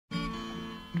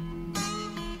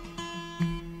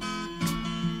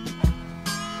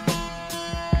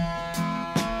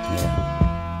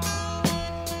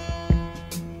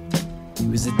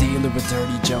of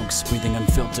dirty jokes, breathing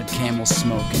unfiltered camel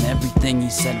smoke. And everything he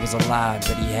said was a lie,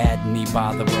 but he had me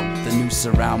by the rope. The noose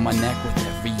around my neck with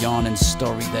every yawning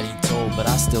story that he told. But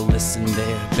I still listened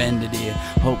there, bended ear,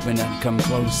 hoping I'd come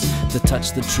close to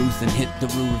touch the truth and hit the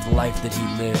root of the life that he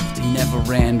lived. He never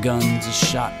ran guns or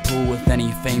shot pool with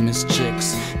any famous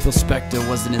chicks. Phil Spector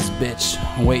wasn't his bitch,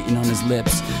 waiting on his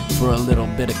lips for a little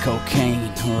bit of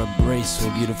cocaine or a brace or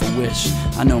a beautiful wish.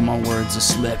 I know my words are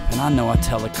slip, and I know I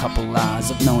tell a couple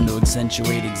lies. I've known to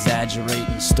accentuate,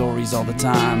 exaggerating stories all the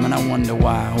time, and I wonder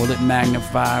why. Will it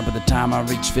magnify by the time I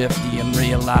reach 50 and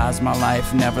realize my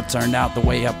life never turned out the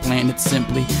way I planned it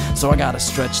simply? So I gotta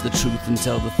stretch the truth and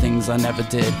tell the things I never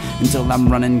did, until I'm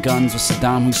running guns with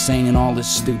Saddam Hussein and all his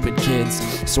stupid kids.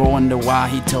 So I wonder why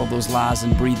he told those lies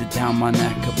and breathed it down my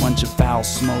neck, a bunch of foul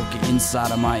smoke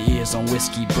inside of my ears on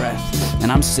whiskey breath.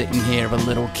 And I'm sitting here, a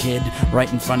little kid,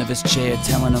 right in front of his chair,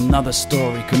 telling him another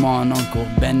story. Come on, uncle,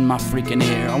 bend my freaking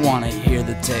ear, I wanna hear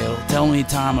the tale. Tell me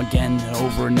time again and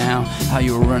over now, how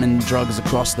you were running drugs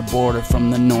across the border from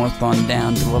the north on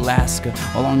down through Alaska,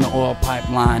 along the oil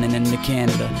pipeline and into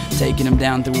Canada, taking them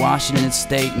down through Washington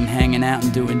state and hanging out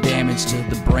and doing damage to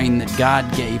the brain that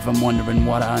God gave. I'm wondering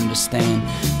what I understand.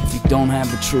 If you don't have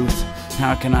the truth,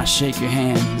 how can I shake your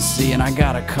hand? See, and I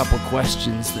got a couple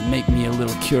questions that make me a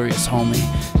little curious, homie.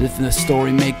 If the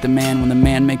story make the man when the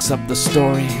man makes up the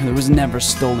story? There was never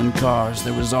stolen cars,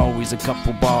 there was always a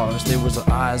couple bars. There was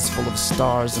eyes full of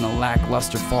stars and a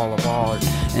lackluster fall of art.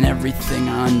 And everything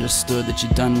I understood that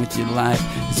you'd done with your life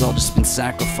has all just been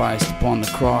sacrificed upon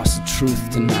the cross of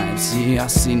truth tonight. See, I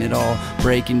seen it all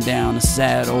breaking down, a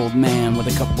sad old man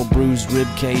with a couple bruised rib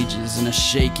cages and a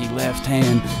shaky left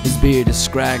hand. His beard is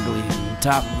scraggly, the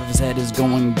top of his head is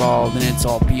going bald, and it's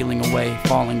all peeling away,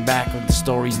 falling back with the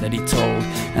stories that he told.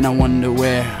 And I wonder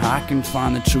where I can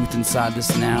find the truth inside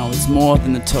this now. It's more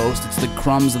than the toast, it's the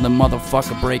crumbs of the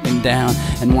motherfucker breaking down.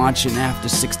 And watching after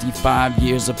 65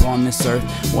 years upon this earth,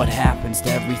 what happens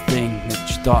to everything that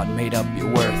you thought made up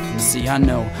your worth. And see, I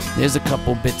know there's a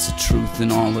couple bits of truth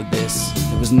in all of this.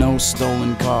 There was no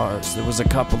stolen cars, there was a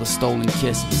couple of stolen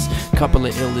kisses, a couple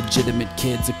of illegitimate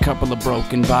kids, a couple of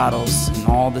broken bottles, and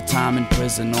all the time in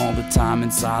prison, all the time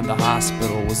inside the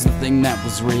hospital was the thing that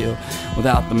was real,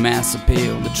 without the mass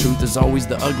appeal. The truth is always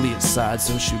the ugliest side,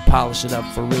 so should polish it up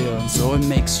for real. And so it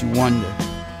makes you wonder,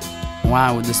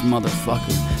 why would this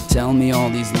motherfucker tell me all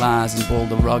these lies and pull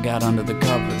the rug out under the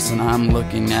covers? And I'm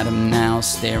looking at him now,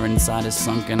 staring inside his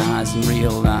sunken eyes, and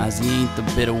realize he ain't the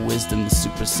bit of wisdom, the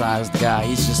supersized guy.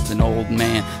 He's just an old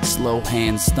man, slow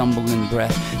hands, stumbling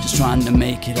breath, just trying to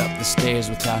make it up the stairs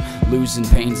without losing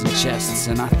pains in chests.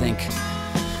 And I think,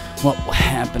 what will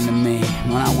happen to me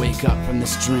when I wake up from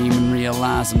this dream and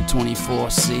realize I'm 24,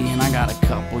 see? And I got a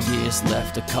couple years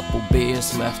left, a couple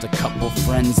beers left, a couple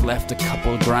friends left, a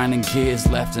couple grinding gears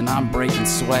left, and I'm breaking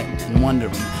sweat and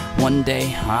wondering, one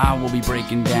day I will be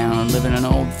breaking down, living in an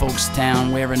old folks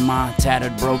town, wearing my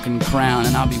tattered broken crown.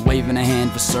 And I'll be waving a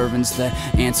hand for servants that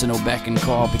answer no beck and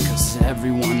call, because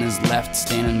everyone is left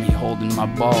standing me holding my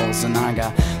balls. And I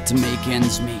got to make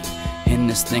ends meet in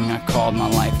this thing I called my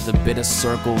life, the bitter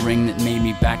circle ring that made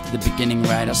me back to the beginning,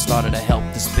 right? I started to help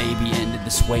this baby, ended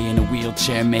this way in a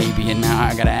wheelchair maybe, and now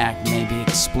I gotta act maybe,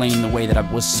 explain the way that I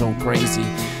was so crazy,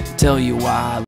 tell you why